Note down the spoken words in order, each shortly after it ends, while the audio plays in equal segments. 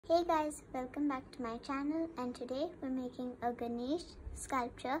Hey guys, welcome back to my channel, and today we're making a Ganesh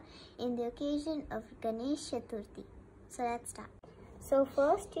sculpture in the occasion of Ganesh Chaturthi. So let's start. So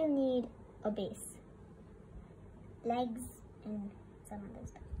first you need a base, legs and some other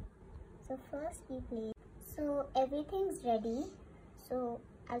stuff. So first we place, so everything's ready, so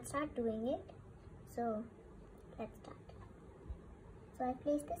I'll start doing it. So let's start. So I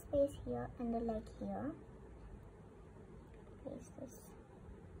place this base here and the leg here. Place this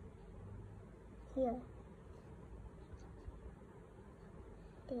here.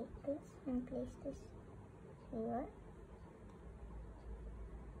 Take this and place this here.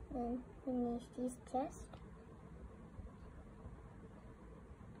 Then finish this chest.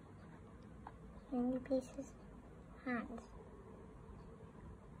 And we place his hands.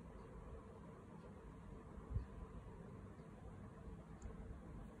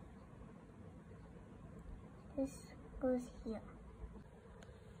 This goes here.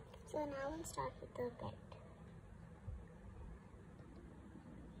 So now we'll start with the belt.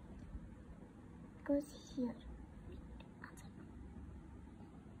 It goes here.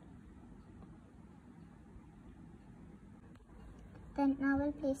 Then now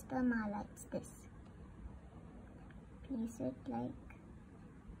we'll place the mala. It's this. Place it like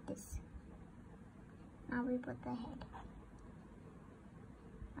this. Now we put the head.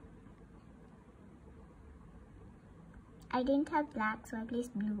 I didn't have black, so I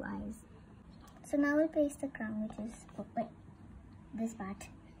placed blue eyes. So now we'll place the crown, which is, this part.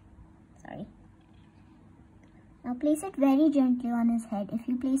 Sorry. Now place it very gently on his head. If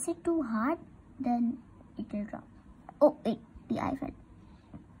you place it too hard, then it will drop. Oh wait, the eye fell.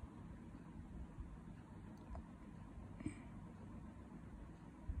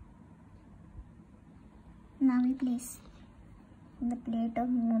 Now we place the plate of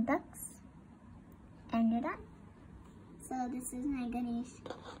modaks and you're done. So this is my Ganesh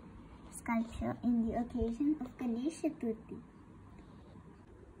sculpture in the occasion of Ganesh Chaturthi.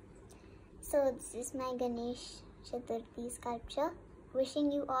 So this is my Ganesh Chaturthi sculpture. Wishing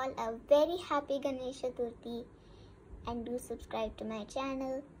you all a very happy Ganesh Chaturthi, and do subscribe to my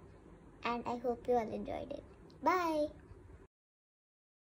channel, and I hope you all enjoyed it. Bye!